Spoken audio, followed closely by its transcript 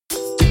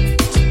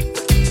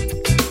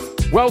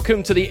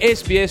Welcome to the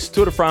SBS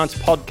Tour de France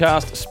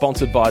podcast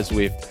sponsored by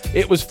Zwift.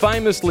 It was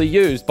famously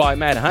used by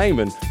Matt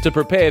Hayman to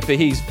prepare for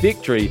his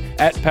victory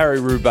at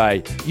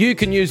Paris-Roubaix. You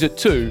can use it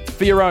too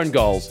for your own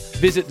goals.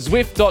 Visit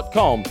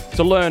Zwift.com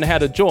to learn how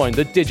to join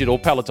the digital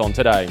peloton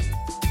today.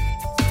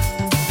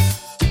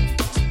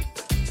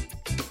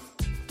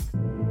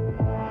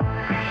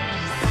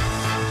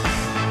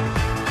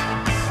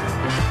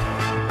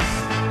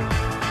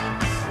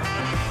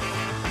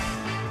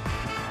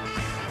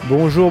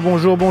 Bonjour.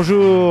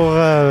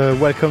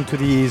 Welcome to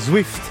the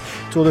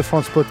Zwift Tour de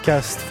France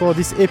podcast for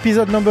this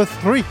episode number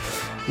 3.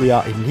 We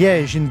are in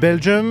Liège in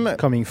Belgium,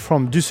 coming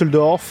from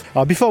Düsseldorf.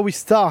 Before we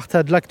start,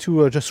 I'd like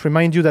to just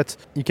remind you that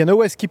you can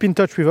always keep in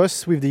touch with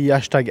us with the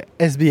hashtag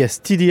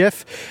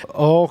SBSTDF,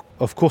 or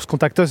of course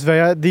contact us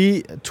via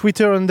the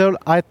Twitter handle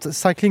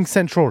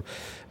 @CyclingCentral.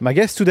 My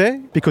guest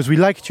today, because we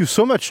liked you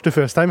so much the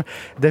first time,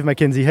 Dave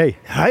McKenzie. Hey.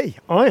 Hey,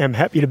 I am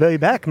happy to be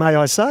back, may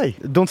I say.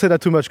 Don't say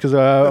that too much,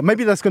 because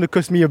maybe that's going to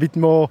cost me a bit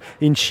more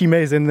in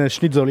Chimay and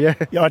Schnitzel, yeah?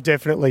 Yeah,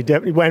 definitely.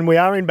 When we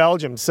are in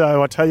Belgium,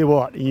 so I tell you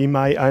what, you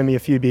may owe me a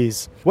few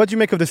beers. What do you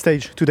make of the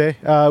stage today?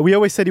 We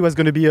always said it was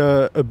going to be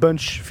a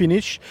bunch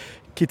finish.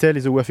 Kittel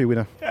is a worthy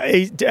winner.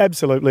 He's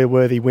absolutely a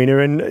worthy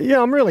winner, and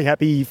yeah, I'm really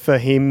happy for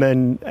him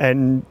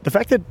and the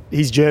fact that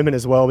he's German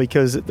as well,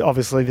 because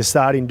obviously the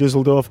start in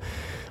Düsseldorf,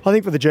 I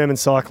think for the German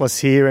cyclists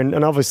here and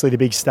obviously the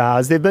big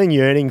stars, they've been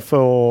yearning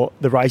for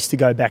the race to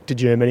go back to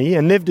Germany,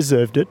 and they've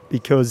deserved it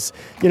because,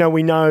 you know,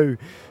 we know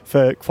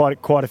for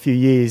quite a few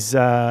years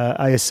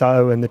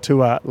ASO and the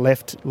Tour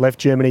left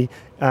Germany.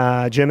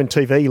 German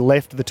TV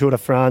left the Tour de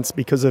France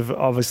because of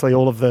obviously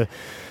all of the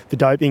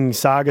doping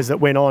sagas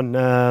that went on.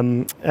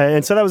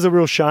 And so that was a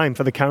real shame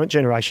for the current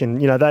generation.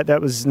 You know,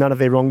 that was none of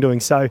their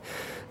wrongdoing. So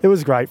it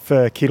was great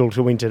for Kittel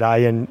to win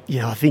today. And, you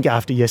know, I think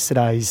after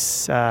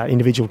yesterday's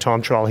individual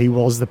time trial, he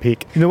was the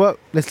pick. You know what?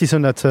 Let's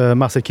listen to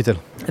Marcel Kittel.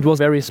 It was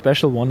a very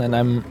special one, and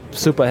I'm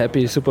super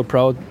happy, super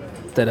proud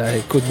that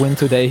I could win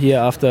today here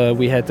after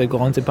we had the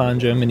Grand Depart in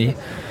Germany.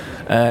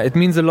 It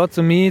means a lot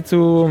to me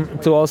to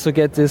also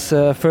get this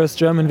first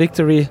German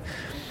victory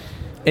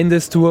in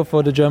this tour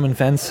for the German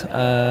fans.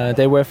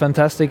 They were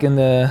fantastic in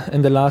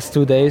the last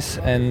 2 days,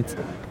 and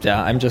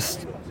yeah, I'm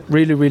just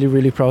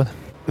really proud.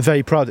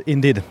 Very proud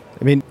indeed.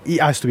 I mean, he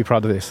has to be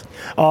proud of this.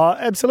 Oh,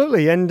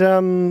 absolutely. And,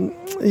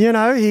 you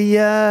know,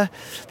 the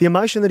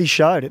emotion that he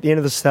showed at the end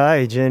of the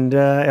stage, and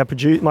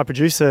my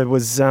producer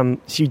was,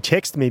 she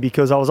texted me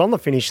because I was on the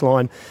finish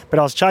line, but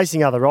I was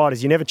chasing other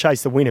riders. You never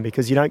chase the winner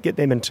because you don't get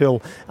them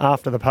until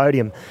after the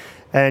podium.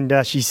 And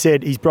she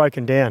said he's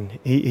broken down.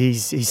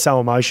 He's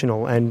so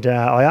emotional. And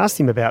I asked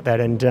him about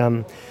that,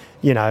 and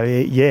you know,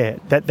 yeah,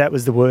 that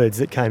was the words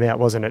that came out,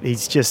 wasn't it?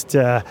 He's just,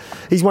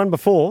 he's won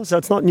before, so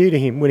it's not new to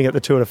him winning at the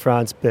Tour de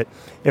France, but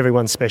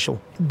everyone's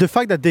special. The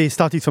fact that they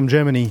started from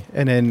Germany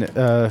and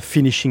then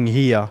finishing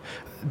here,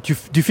 do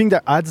you think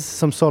that adds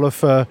some sort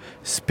of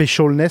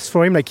specialness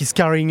for him? Like he's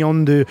carrying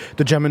on the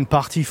German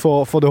party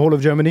for the whole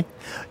of Germany?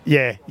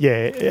 Yeah,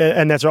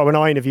 and that's right. When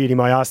I interviewed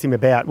him, I asked him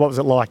about what was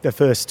it like the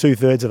first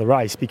 2/3 of the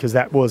race, because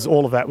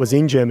all of that was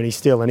in Germany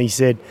still, and he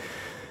said,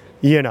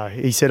 you know,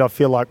 he said, I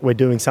feel like we're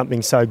doing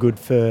something so good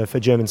for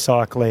German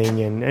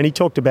cycling. And he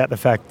talked about the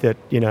fact that,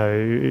 you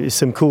know,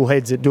 some cool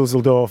heads at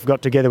Düsseldorf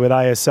got together with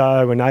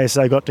ASO and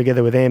ASO got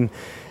together with them.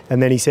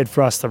 And then he said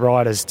for us, the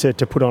riders, to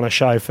put on a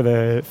show for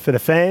the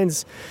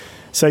fans.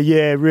 So,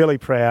 yeah, really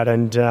proud.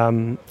 And,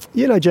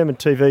 you know, German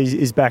TV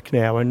is back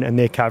now and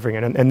they're covering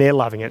it and they're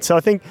loving it. So I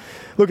think,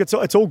 look, it's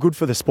all good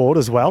for the sport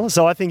as well.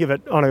 So I think of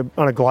it on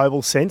a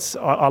global sense.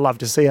 I love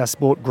to see our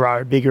sport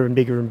grow bigger and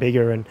bigger and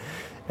bigger and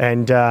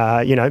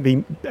you know,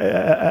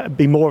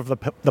 be more of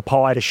the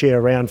pie to share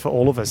around for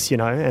all of us, you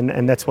know,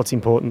 and that's what's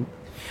important.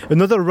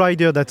 Another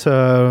rider that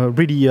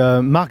really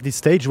marked this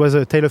stage was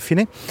Taylor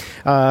Phinney.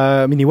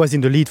 I mean, he was in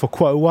the lead for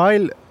quite a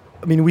while.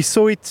 I mean, we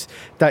saw it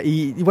that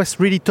he was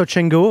really touch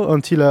and go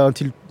until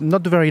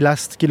not the very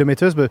last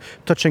kilometers, but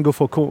touch and go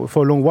for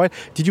a long while.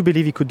 Did you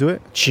believe he could do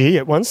it? Gee,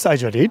 at one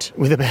stage I did.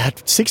 With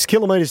about 6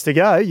 kilometres to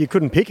go, you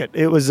couldn't pick it.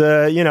 It was,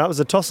 you know, it was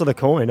a toss of the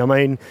coin. I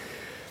mean,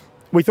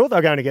 we thought they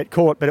were going to get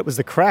caught, but it was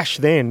the crash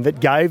then that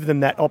gave them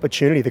that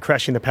opportunity, the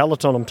crash in the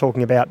peloton I'm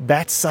talking about.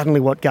 That's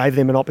suddenly what gave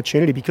them an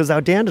opportunity, because they were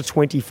down to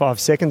 25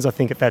 seconds, I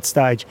think, at that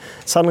stage.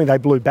 Suddenly they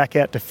blew back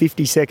out to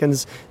 50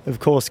 seconds. Of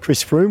course,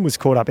 Chris Froome was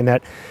caught up in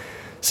that.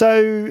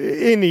 So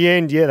in the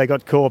end, yeah, they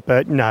got caught,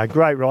 but no,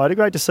 great rider.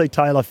 Great to see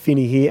Taylor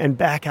Phinney here and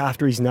back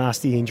after his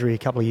nasty injury a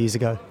couple of years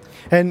ago.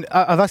 And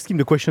I've asked him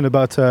the question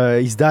about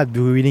his dad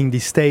winning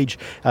this stage,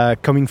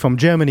 coming from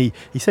Germany.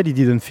 He said he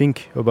didn't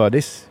think about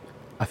this.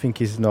 I think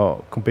he's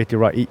not completely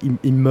right.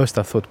 He must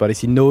have thought about this.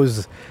 He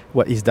knows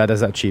what his dad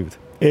has achieved.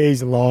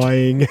 He's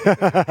lying.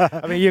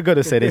 I mean, you've got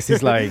to say this.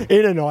 He's lying.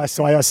 In a nice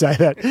way, I say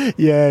that.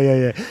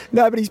 Yeah.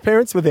 No, but his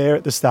parents were there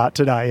at the start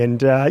today. And,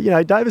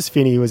 Davis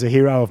Phinney was a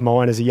hero of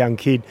mine as a young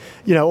kid.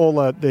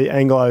 All the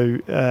Anglo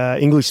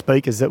English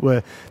speakers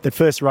that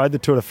first rode the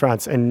Tour de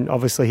France. And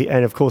obviously,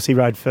 of course, he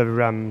rode for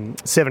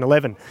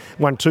 7-Eleven,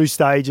 won 2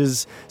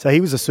 stages. So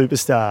he was a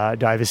superstar,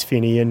 Davis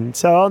Phinney. And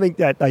so I think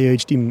that they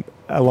urged him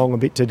along a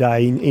bit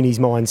today in his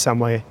mind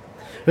somewhere.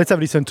 Let's have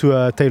a listen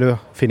to Taylor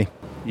Phinney.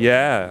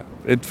 Yeah,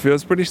 it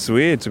feels pretty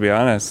sweet, to be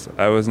honest.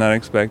 I was not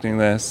expecting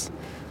this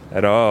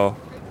at all.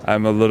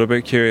 I'm a little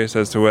bit curious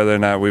as to whether or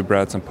not we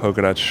brought some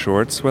polka dot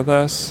shorts with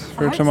us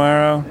for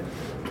tomorrow.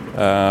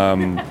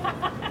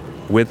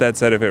 With that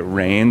said, if it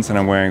rains and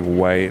I'm wearing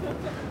white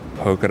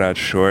polka dot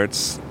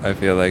shorts, I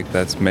feel like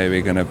that's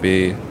maybe going to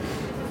be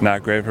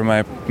not great for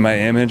my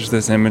image,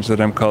 this image that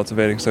I'm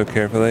cultivating so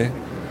carefully.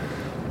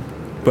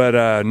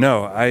 But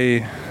no,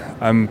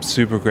 I'm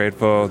super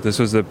grateful. This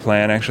was the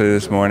plan actually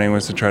this morning,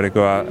 was to try to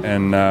go out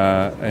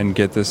and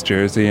get this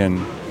jersey,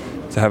 and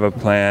to have a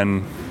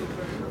plan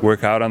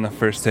work out on the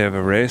first day of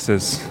a race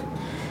is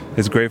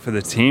great for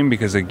the team,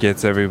 because it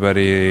gets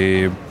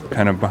everybody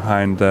kind of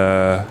behind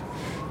the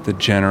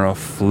general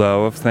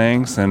flow of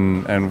things,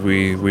 and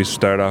we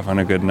start off on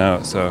a good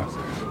note. So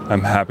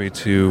I'm happy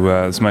to,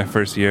 it's my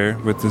first year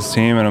with this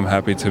team, and I'm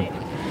happy to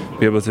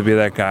be able to be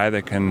that guy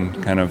that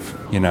can kind of,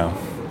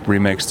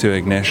 remix to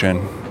ignition,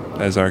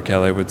 as R.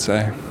 Kelly would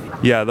say.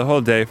 Yeah, the whole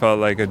day felt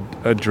like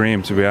a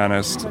dream, to be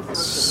honest.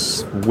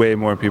 It's way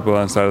more people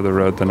on the side of the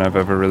road than I've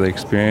ever really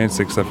experienced,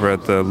 except for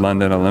at the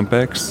London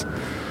Olympics.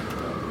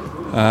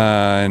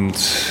 And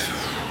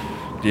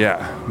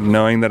yeah,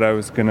 knowing that I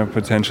was going to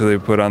potentially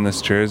put on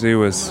this jersey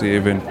was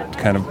even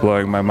kind of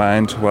blowing my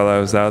mind while I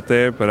was out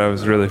there, but I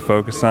was really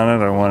focused on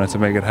it. I wanted to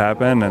make it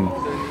happen. And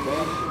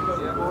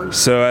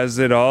so as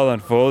it all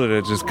unfolded,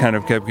 it just kind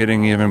of kept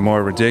getting even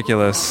more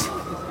ridiculous.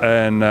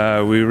 And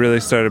we really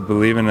started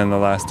believing in the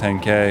last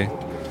 10K.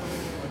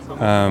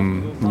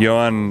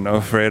 Johan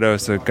Ofredo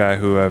is a guy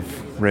who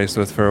I've raced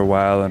with for a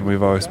while, and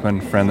we've always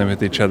been friendly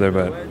with each other.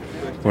 But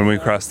when we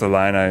crossed the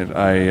line, I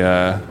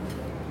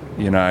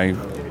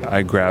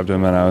grabbed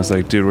him and I was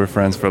like, "Dude, we're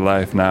friends for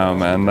life now,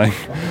 man." Like,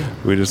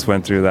 we just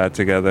went through that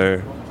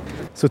together.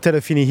 So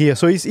Taylor Phinney here.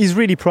 So he's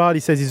really proud.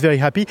 He says he's very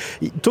happy.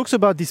 He talks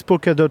about this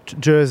polka dot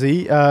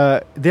jersey.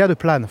 They had a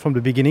plan from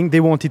the beginning. They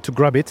wanted to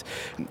grab it,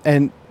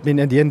 and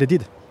at the end they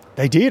did.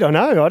 They did, I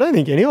know. I don't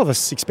think any of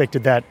us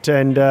expected that.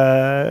 And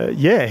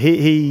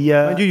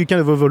you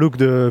kind of overlook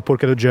the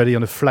polka dot jersey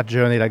on a flat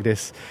journey like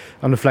this,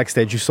 on the flag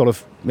stage. You sort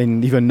of,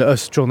 even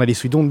us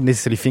journalists, we don't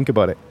necessarily think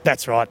about it.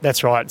 That's right.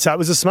 So it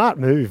was a smart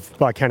move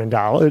by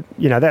Cannondale.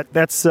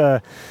 That's...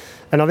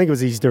 And I think it was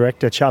his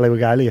director, Charlie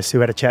Wegelius,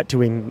 who had a chat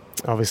to him,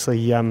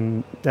 obviously,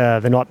 the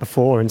night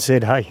before, and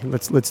said, "Hey,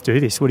 let's do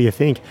this. What do you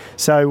think?"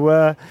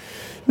 So,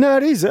 no,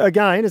 it is.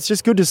 Again, it's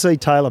just good to see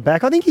Taylor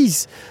back. I think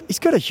he's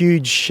got a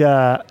huge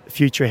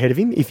future ahead of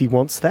him if he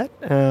wants that.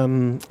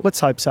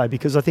 Let's hope so,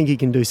 because I think he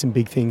can do some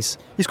big things.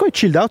 He's quite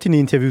chilled out in the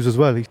interviews as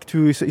well.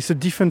 It's a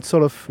different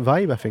sort of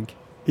vibe, I think.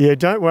 Yeah,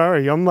 don't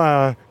worry. I'm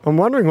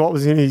wondering what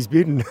was in his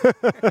bin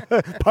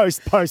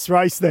post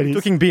race. That is.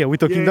 Talking beer. We're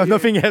talking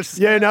nothing else.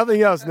 Yeah,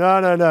 nothing else.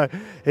 No.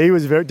 He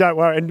was very. Don't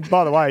worry. And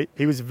by the way,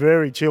 he was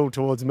very chill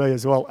towards me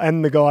as well,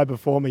 and the guy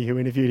before me who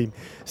interviewed him.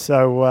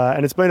 So,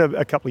 and it's been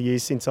a couple of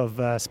years since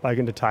I've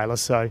spoken to Taylor.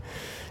 So,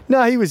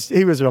 no, he was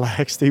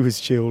relaxed. He was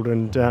chilled,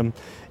 and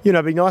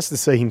it'd be nice to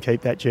see him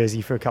keep that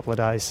jersey for a couple of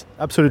days.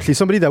 Absolutely.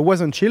 Somebody that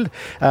wasn't chilled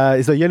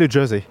is the yellow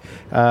jersey,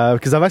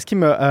 because I've asked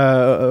him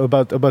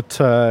about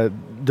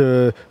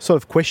the sort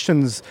of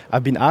questions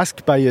I've been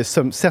asked by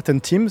some certain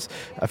teams.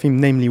 I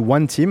think namely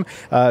one team.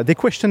 They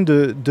questioned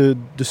the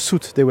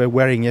suit they were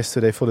wearing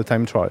yesterday for the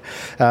time trial.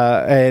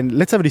 And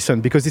let's have a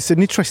listen, because it's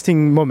an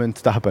interesting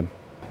moment that happened.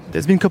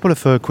 There's been a couple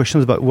of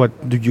questions about what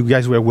you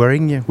guys were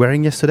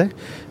wearing yesterday.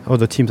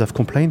 Other teams have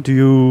complained. Do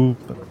you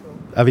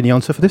have any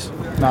answer for this?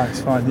 No,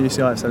 it's fine. The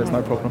UCI said it's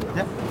no problem.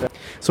 Yeah.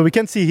 So we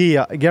can see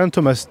here, Geraint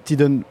Thomas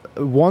didn't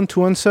want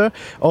to answer,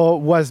 or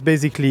was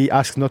basically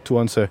asked not to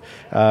answer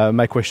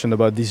my question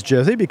about this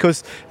jersey,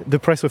 because the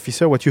press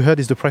officer, what you heard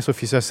is the press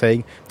officer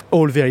saying,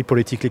 all very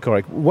politically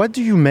correct. What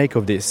do you make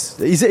of this?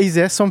 Is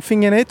there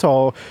something in it?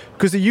 Or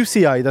because the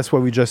UCI, that's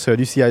what we just heard,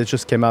 UCI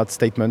just came out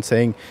statement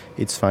saying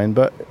it's fine,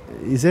 but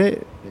is there,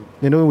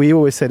 we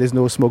always say there's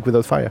no smoke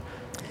without fire.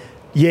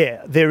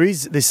 Yeah,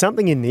 there's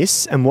something in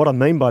this, and what I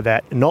mean by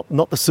that,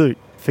 not the suit.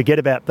 Forget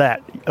about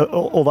that.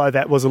 Although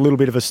that was a little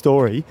bit of a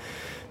story,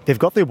 they've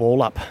got their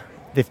wall up.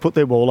 They've put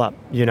their wall up,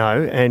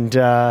 and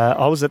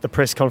I was at the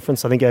press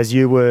conference, I think as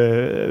you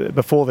were,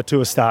 before the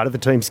tour started, the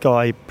Team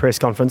Sky press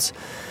conference,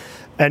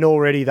 and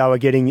already they were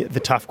getting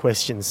the tough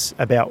questions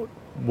about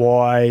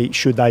why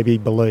should they be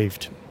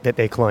believed that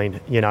they're clean,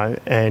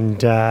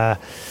 and I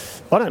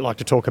don't like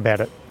to talk about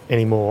it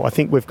anymore. I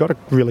think we've got a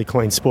really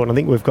clean sport. And I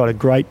think we've got a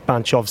great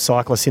bunch of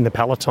cyclists in the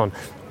peloton.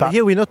 But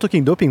here we're not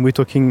talking doping, we're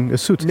talking a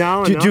suit.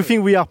 No, do you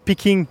think we are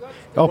picking,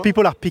 or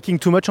people are picking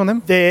too much on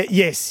them?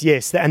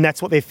 Yes, and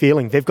that's what they're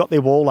feeling. They've got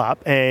their wall up,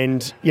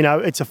 and,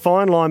 it's a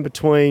fine line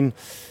between,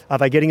 are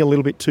they getting a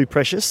little bit too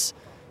precious?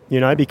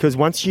 Because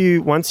once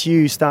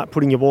you start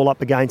putting your wall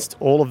up against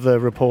all of the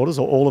reporters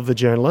or all of the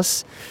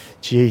journalists,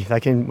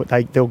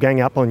 they'll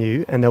gang up on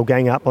you, and they'll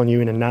gang up on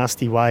you in a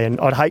nasty way.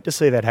 And I'd hate to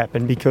see that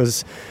happen,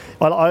 because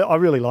I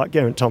really like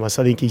Geraint Thomas.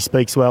 I think he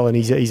speaks well, and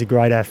he's a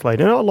great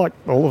athlete. And I like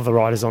all of the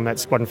riders on that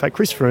squad. In fact,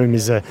 Chris Froome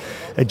is a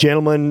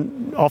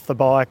gentleman off the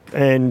bike,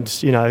 and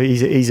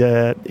he's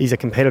a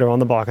competitor on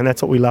the bike, and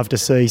that's what we love to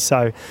see.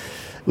 So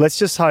let's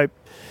just hope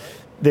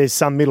there's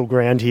some middle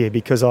ground here,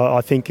 because I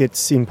think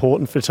it's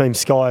important for Team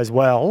Sky as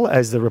well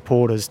as the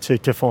reporters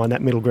to find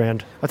that middle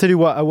ground. I'll tell you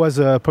what, I was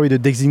probably the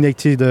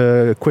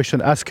designated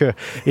question asker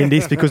in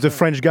this, because the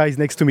French guys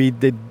next to me,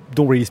 they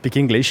don't really speak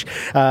English,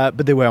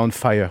 but they were on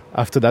fire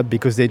after that,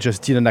 because they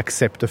just didn't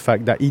accept the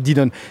fact that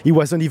he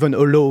wasn't even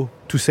allowed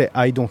to say,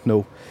 I don't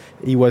know.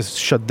 He was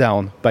shut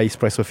down by his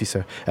press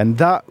officer. And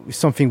that is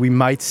something we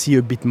might see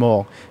a bit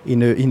more in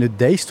the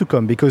days to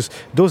come, because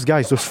those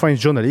guys, those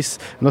French journalists,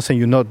 I'm not saying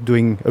you're not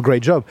doing a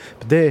great job,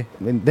 but they're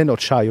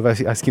not shy of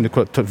asking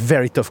the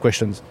very tough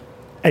questions.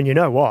 And you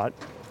know what?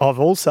 I've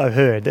also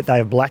heard that they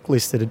have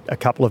blacklisted a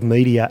couple of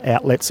media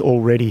outlets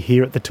already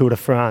here at the Tour de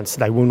France.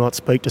 They will not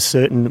speak to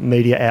certain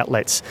media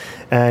outlets.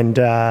 And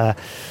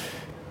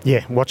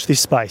watch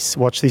this space,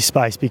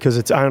 because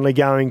it's only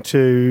going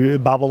to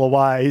bubble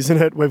away,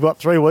 isn't it? We've got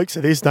 3 weeks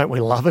of this, don't we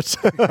love it?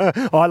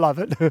 I love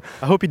it.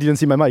 I hope you didn't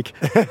see my mic.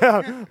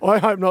 I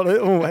hope not.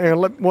 Oh, hang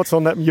on, what's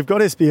on that? You've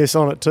got SBS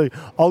on it too.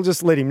 I'll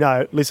just let him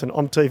know. Listen,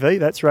 on TV,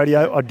 that's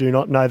radio. I do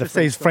not know the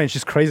French. French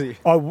is crazy.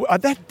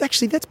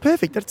 That's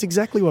perfect. That's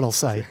exactly what I'll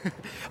say.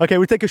 Okay,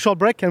 we'll take a short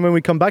break, and when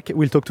we come back,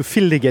 we'll talk to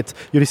Phil Leggett.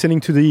 You're listening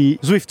to the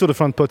Zwift Tour de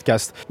France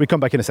podcast. We'll come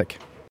back in a sec.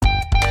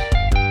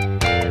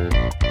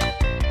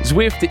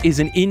 Zwift is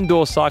an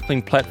indoor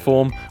cycling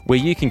platform where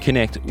you can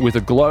connect with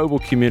a global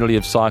community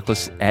of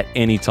cyclists at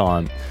any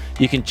time.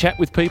 You can chat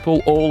with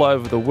people all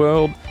over the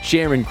world,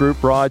 share in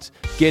group rides,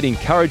 get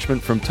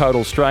encouragement from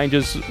total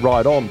strangers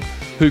right on,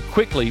 who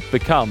quickly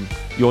become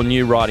your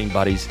new riding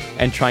buddies,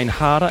 and train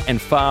harder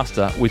and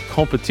faster with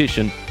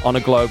competition on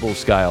a global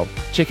scale.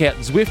 Check out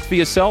Zwift for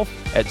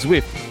yourself at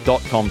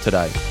zwift.com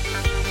today.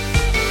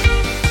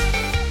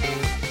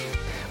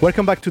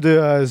 Welcome back to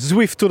the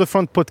Zwift Tour de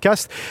France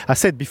podcast. I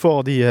said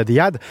before the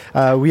ad,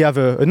 we have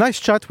a nice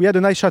chat. We had a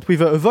nice chat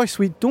with a voice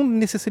we don't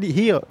necessarily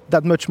hear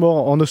that much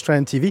more on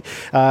Australian TV.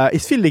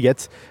 It's Phil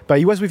Leggett, but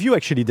he was with you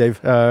actually, Dave.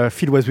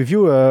 Phil was with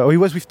you, or he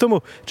was with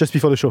Tomo just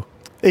before the show.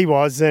 He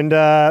was, and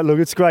look,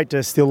 it's great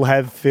to still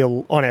have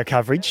Phil on our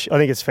coverage. I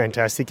think it's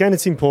fantastic, and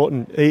it's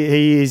important.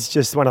 He is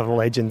just one of the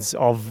legends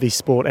of this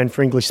sport, and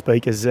for English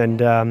speakers,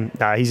 and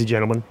he's a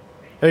gentleman.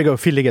 There you go,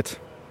 Phil Leggett.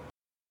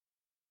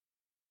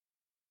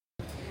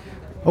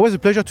 Always a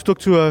pleasure to talk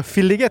to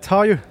Phil Leggett. How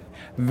are you?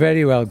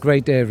 Very well.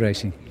 Great day of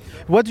racing.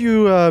 What do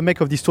you make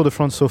of this Tour de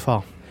France so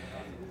far?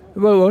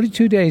 Well, only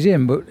 2 days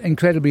in, but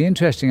incredibly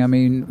interesting. I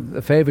mean,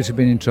 the favourites have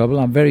been in trouble.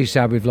 I'm very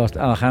sad we've lost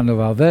Alejandro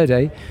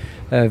Valverde.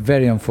 A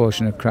very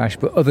unfortunate crash,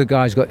 but other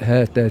guys got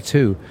hurt there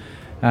too.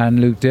 And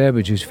Luke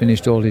Durbridge, who's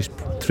finished all his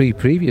 3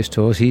 previous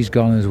tours, he's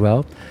gone as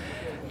well.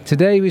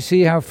 Today we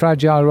see how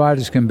fragile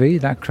riders can be.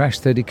 That crash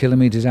 30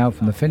 kilometres out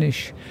from the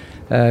finish.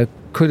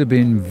 Could have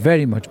been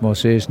very much more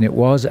serious than it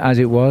was. As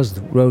it was,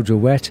 the roads were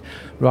wet,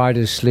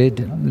 riders slid,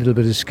 a little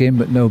bit of skin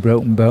but no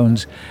broken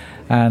bones,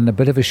 and a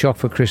bit of a shock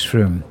for Chris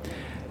Froome.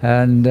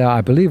 And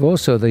I believe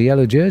also the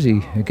yellow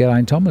jersey,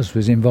 Geraint Thomas,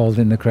 was involved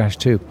in the crash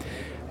too.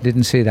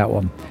 Didn't see that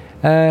one.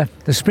 The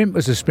sprint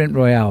was a sprint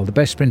royale. The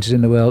best sprinters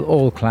in the world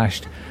all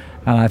clashed,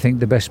 and I think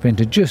the best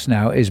sprinter just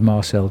now is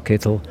Marcel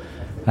Kittel.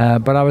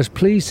 But I was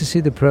pleased to see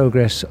the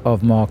progress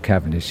of Mark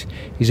Cavendish.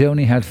 He's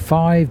only had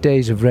 5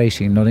 days of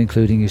racing, not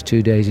including his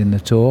 2 days in the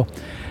Tour,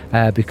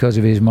 because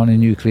of his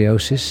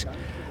mononucleosis,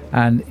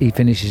 and he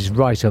finishes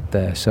right up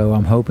there. So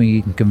I'm hoping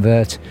he can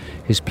convert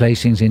his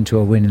placings into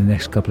a win in the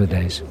next couple of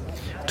days.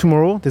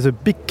 Tomorrow there's a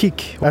big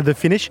kick at the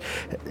finish.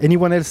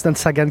 Anyone else than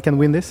Sagan can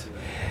win this?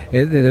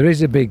 There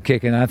is a big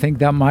kick, and I think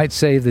that might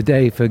save the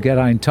day for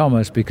Geraint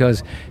Thomas,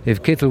 because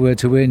if Kittel were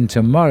to win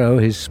tomorrow,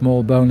 his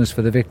small bonus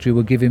for the victory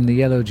will give him the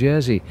yellow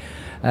jersey.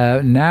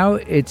 Now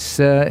it's,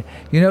 it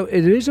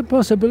is a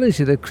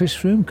possibility that Chris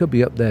Froome could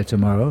be up there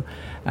tomorrow,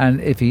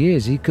 and if he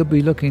is, he could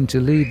be looking to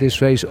lead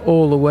this race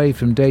all the way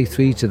from day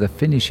 3 to the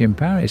finish in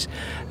Paris.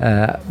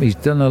 He's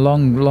done a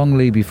long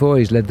lead before.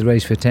 He's led the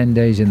race for 10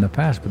 days in the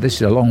past, but this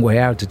is a long way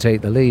out to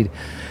take the lead.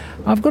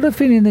 I've got a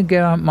feeling that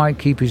Geraint might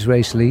keep his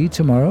race lead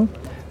tomorrow.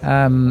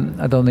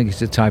 I don't think it's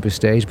the type of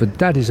stage, but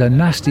that is a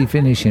nasty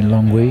finish in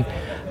Longwy,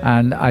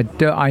 and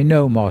I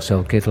know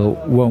Marcel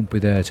Kittel won't be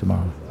there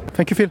tomorrow.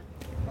 Thank you, Phil.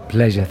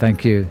 Pleasure,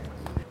 thank you.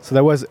 So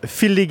that was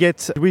Phil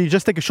Leggett. We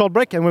just take a short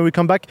break, and when we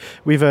come back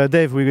with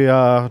Dave, we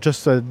are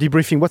just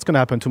debriefing what's going to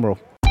happen tomorrow.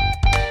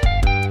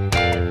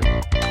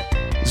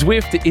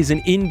 Zwift is an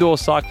indoor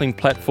cycling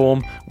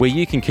platform where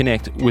you can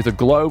connect with a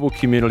global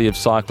community of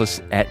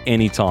cyclists at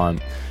any time.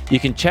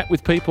 You can chat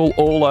with people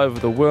all over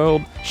the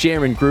world,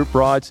 share in group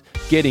rides,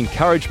 get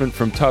encouragement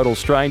from total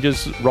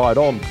strangers right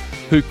on,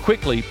 who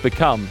quickly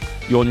become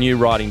your new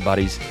riding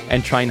buddies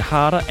and train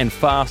harder and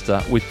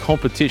faster with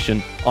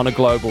competition on a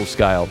global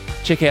scale.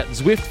 Check out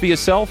Zwift for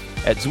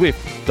yourself at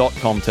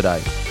zwift.com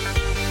today.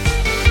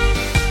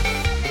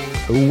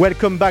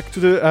 Welcome back to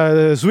the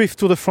Zwift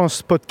Tour de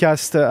France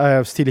podcast.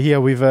 I'm still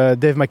here with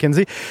Dave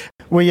McKenzie.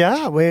 We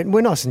are. We're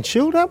nice and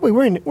chilled, aren't we?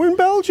 We're in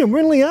Belgium. We're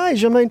in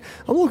Liège. I mean,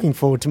 I'm looking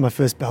forward to my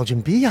first Belgian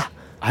beer.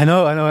 I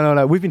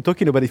know. We've been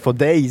talking about it for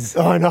days.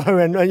 I know,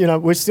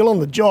 and we're still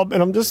on the job,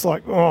 and I'm just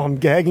like, I'm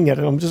gagging at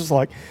it. I'm just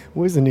like,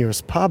 where's the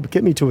nearest pub?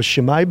 Get me to a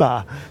Chimay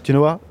bar. Do you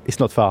know what? It's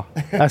not far.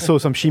 I saw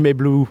some Chimay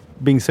Blue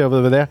being served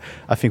over there.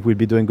 I think we'll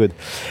be doing good.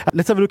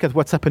 Let's have a look at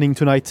what's happening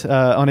tonight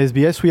on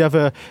SBS. We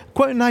have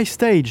quite a nice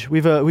stage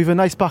with a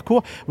nice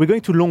parcours. We're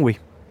going to Longwy.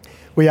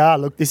 We are.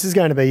 Look, this is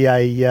going to be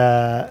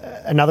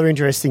another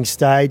interesting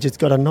stage. It's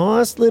got a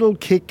nice little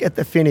kick at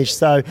the finish.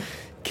 So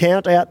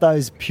count out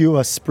those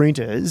pure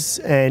sprinters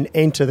and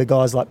enter the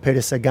guys like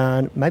Peter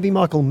Sagan, maybe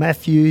Michael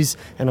Matthews,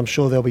 and I'm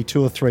sure there'll be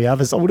 2 or 3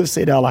 others. I would have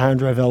said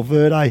Alejandro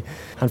Valverde.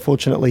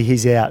 Unfortunately,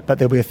 he's out, but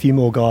there'll be a few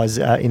more guys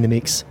in the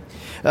mix.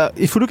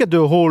 If we look at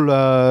the whole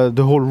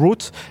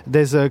route,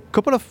 there's a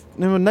couple of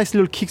nice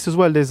little kicks as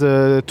well. There's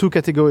 3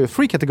 category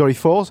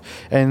 4s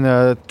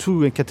and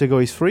 2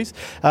 category 3s.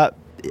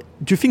 Do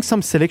you think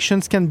some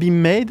selections can be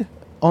made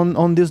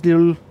on these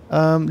little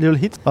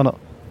hits or not?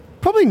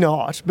 Probably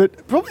not,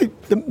 but probably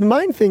the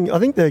main thing, I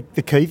think the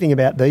key thing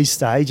about these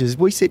stages,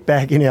 we sit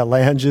back in our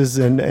lounges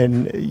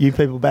and you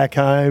people back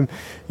home,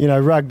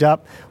 rugged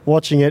up,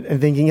 watching it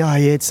and thinking, oh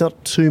yeah, it's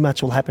not too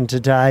much will happen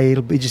today.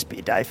 It'll just be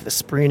a day for the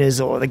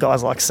sprinters or the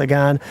guys like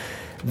Sagan.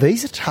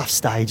 These are tough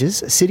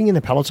stages, sitting in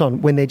the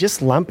peloton when they're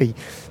just lumpy.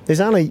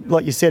 There's only,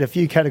 like you said, a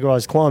few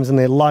categorised climbs and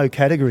they're low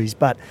categories,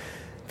 but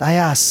they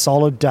are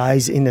solid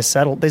days in the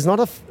saddle. There's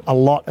not a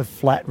lot of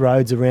flat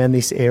roads around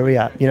this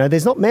area.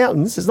 There's not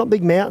mountains, there's not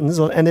big mountains,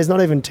 and there's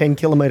not even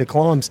 10-kilometre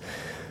climbs.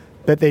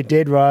 But they're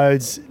dead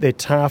roads, they're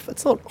tough.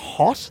 It's not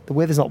hot, the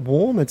weather's not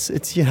warm.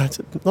 It's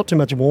not too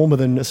much warmer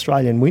than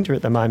Australian winter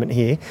at the moment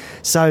here.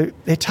 So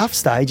they're tough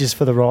stages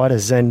for the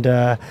riders, and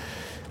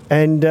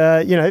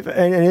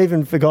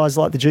even for guys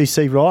like the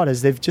GC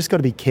riders, they've just got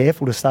to be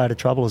careful to stay out of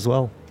trouble as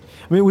well.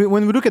 I mean,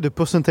 when we look at the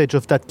percentage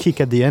of that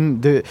kick at the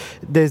end,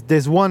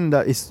 there's one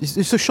that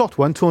it's a short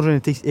one,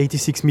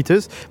 286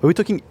 meters, but we're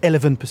talking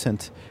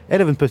 11%.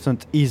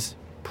 11% is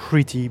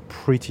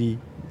pretty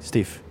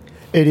stiff.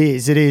 It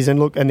is. And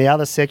look, and the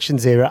other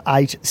sections there are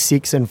 8,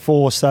 6 and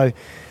 4, so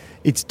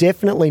it's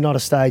definitely not a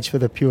stage for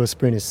the pure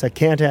sprinters. So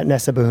count out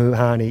Nasser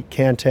Bouhani,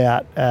 count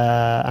out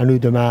Anu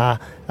Damar,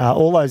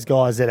 all those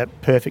guys that are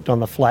perfect on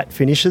the flat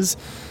finishes.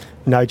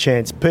 No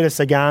chance. Peter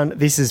Sagan,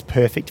 this is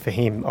perfect for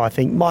him. I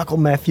think Michael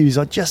Matthews,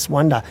 I just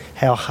wonder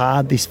how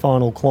hard this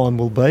final climb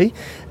will be,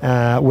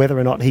 whether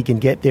or not he can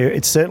get there.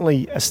 It's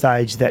certainly a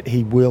stage that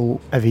he will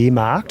have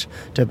earmarked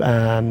to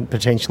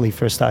potentially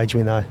for a stage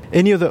win, though.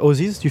 Any other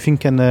Aussies do you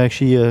think can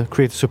actually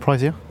create a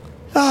surprise here?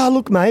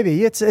 Look,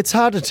 maybe. It's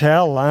hard to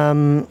tell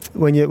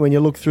when you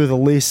look through the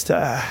list.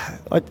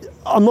 I'm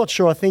not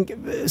sure. I think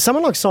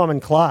someone like Simon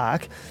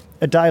Clark,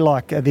 a day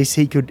like this,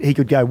 he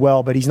could go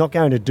well, but he's not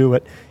going to do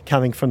it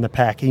coming from the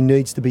pack. He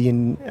needs to be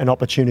in an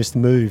opportunist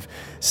move.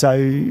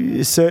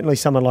 So certainly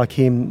someone like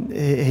him,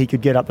 he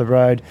could get up the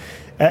road.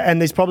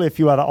 And there's probably a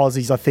few other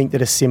Aussies, I think,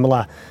 that are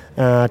similar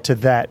to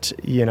that.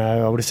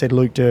 I would have said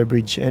Luke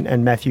Durbridge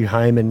and Matthew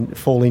Heyman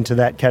fall into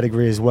that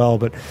category as well,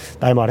 but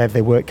they might have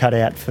their work cut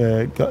out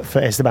for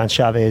Esteban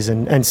Chavez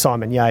and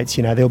Simon Yates.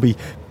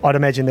 I'd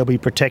imagine they'll be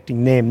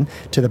protecting them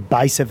to the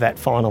base of that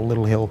final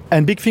little hill.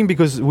 And big thing,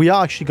 because we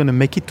are actually going to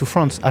make it to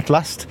France at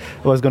last,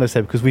 I was going to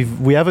say, because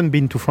we haven't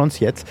been to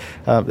France yet.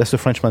 That's a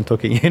Frenchman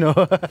talking,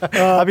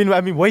 I've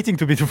been waiting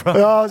to be to France.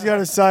 I was going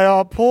to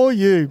say, poor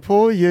you.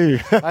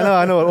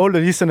 I know. All the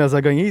listeners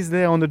are going, he's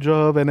there on the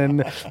job. And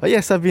then,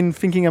 yes, I've been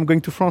thinking I'm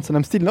going to France and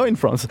I'm still not in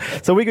France.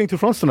 So we're going to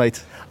France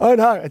tonight. Oh,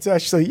 no, it's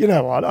actually, you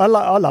know what, I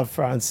love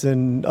France.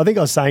 And I think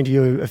I was saying to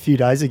you a few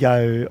days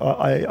ago,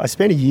 I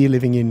spent a year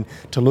living in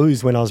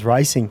Toulouse when I was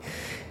racing,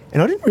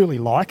 and I didn't really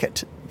like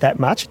it that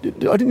much.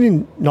 I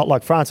didn't not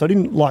like France. I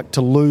didn't like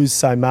Toulouse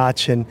so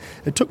much, and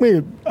it took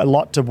me a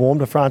lot to warm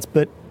to France.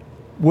 But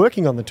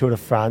working on the Tour de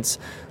France,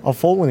 I've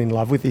fallen in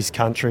love with this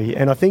country,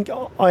 and I think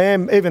I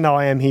am, even though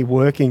I am here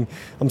working,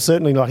 I'm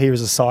certainly not here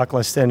as a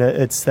cyclist, and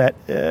it's that,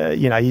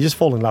 you just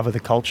fall in love with the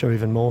culture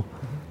even more.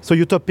 So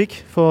your top pick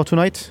for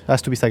tonight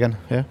has to be Sagan,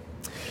 yeah?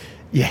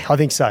 Yeah, I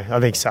think so.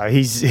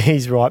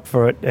 He's ripe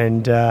for it,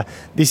 and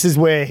this is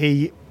where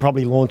he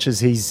probably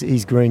launches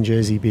his green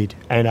jersey bid,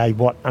 and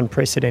a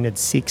unprecedented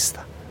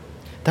 6th.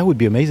 That would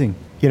be amazing.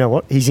 You know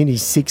what? He's in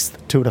his 6th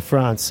Tour de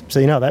France. So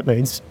you know what that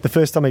means. The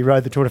first time he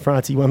rode the Tour de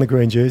France, he won the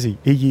green jersey.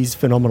 He is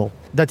phenomenal.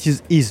 That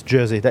is his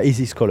jersey. That is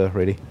his colour,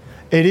 really.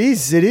 It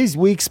is.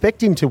 We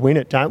expect him to win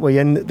it, don't we?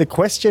 And the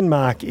question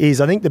mark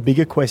is, I think the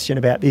bigger question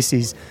about this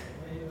is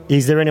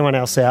there anyone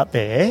else out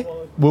there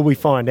will we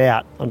find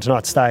out on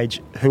tonight's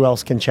stage who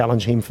else can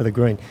challenge him for the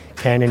green?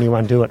 Can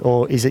anyone do it?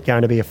 Or is it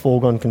going to be a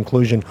foregone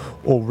conclusion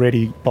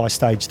already by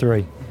stage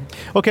 3?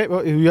 Okay,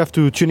 well, you have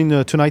to tune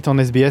in tonight on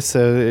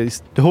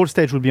SBS. The whole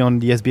stage will be on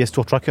the SBS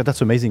Tour Tracker.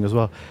 That's amazing as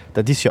well.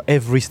 That this year,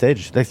 every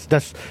stage.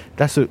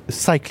 That's a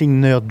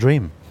cycling nerd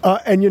dream.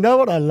 And you know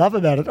what I love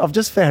about it? I've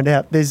just found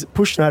out there's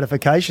push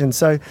notifications.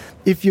 So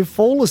if you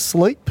fall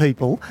asleep,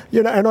 people,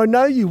 and I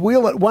know you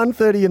will at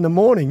 1:30 in the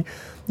morning,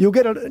 you'll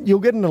get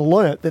an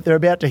alert that they're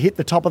about to hit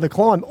the top of the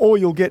climb, or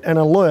you'll get an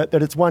alert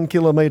that it's 1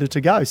 kilometre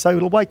to go. So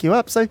it'll wake you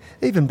up. So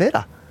even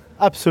better.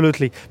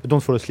 Absolutely, but don't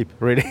fall asleep,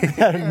 really.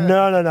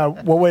 No.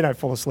 Well, we don't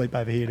fall asleep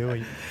over here, do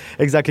we?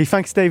 Exactly.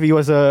 Thanks, Dave. It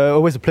was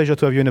always a pleasure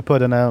to have you in the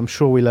pod, and I'm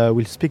sure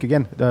we'll speak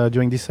again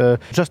during this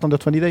just under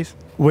 20 days.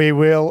 We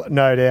will,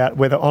 no doubt.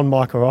 Whether on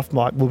mic or off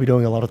mic, we'll be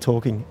doing a lot of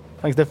talking.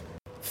 Thanks, Dave.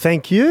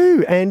 Thank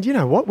you. And you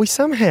know what? We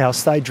somehow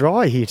stayed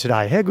dry here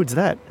today. How good's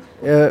that?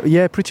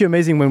 Yeah, pretty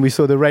amazing when we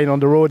saw the rain on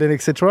the road and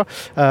etc.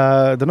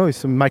 I don't know,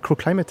 it's a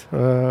microclimate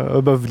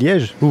above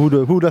Liège. Who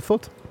would have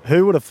thought?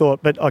 Who would have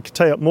thought? But I could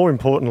tell you, more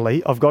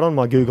importantly, I've got on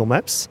my Google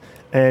Maps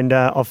and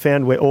I've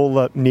found where all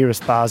the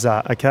nearest bars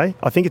are, okay?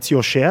 I think it's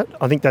your shout.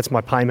 I think that's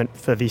my payment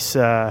for this,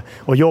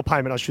 or your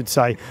payment, I should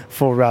say,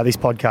 for this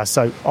podcast.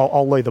 So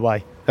I'll lead the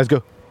way. Let's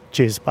go.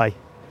 Cheers, bye.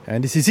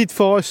 And this is it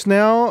for us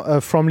now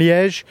from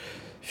Liège.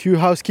 Few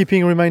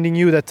housekeeping reminding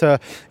you that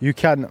you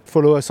can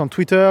follow us on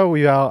Twitter.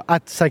 We are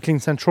at Cycling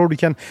Central. You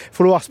can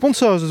follow our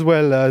sponsors as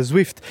well,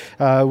 Zwift,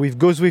 with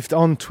Go Zwift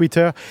on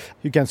Twitter.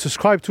 You can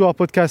subscribe to our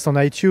podcast on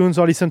iTunes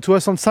or listen to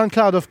us on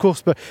SoundCloud, of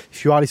course. But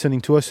if you are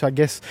listening to us, I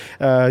guess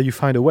you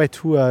find a way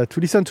to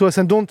listen to us.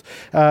 And don't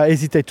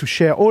hesitate to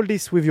share all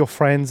this with your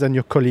friends and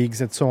your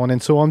colleagues and so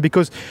on,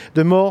 because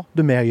the more,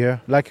 the merrier,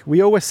 like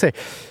we always say.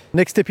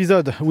 Next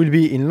episode will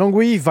be in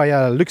Longwy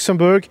via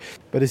Luxembourg.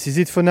 But this is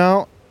it for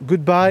now.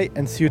 Goodbye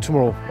and see you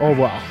tomorrow. Au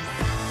revoir.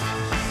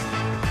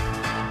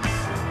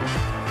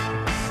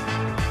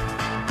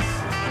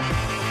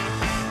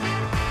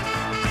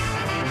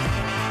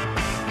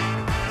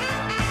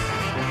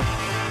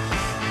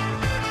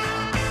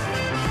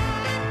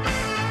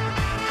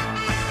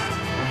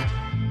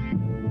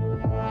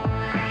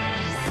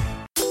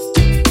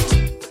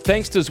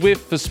 Thanks to Zwift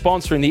for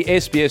sponsoring the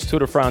SBS Tour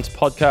de France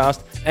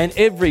podcast. And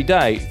every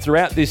day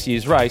throughout this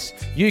year's race,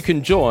 you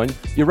can join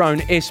your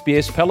own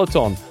SBS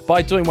peloton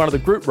by doing one of the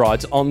group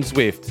rides on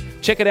Zwift.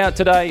 Check it out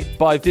today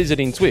by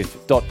visiting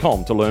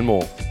Zwift.com to learn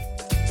more.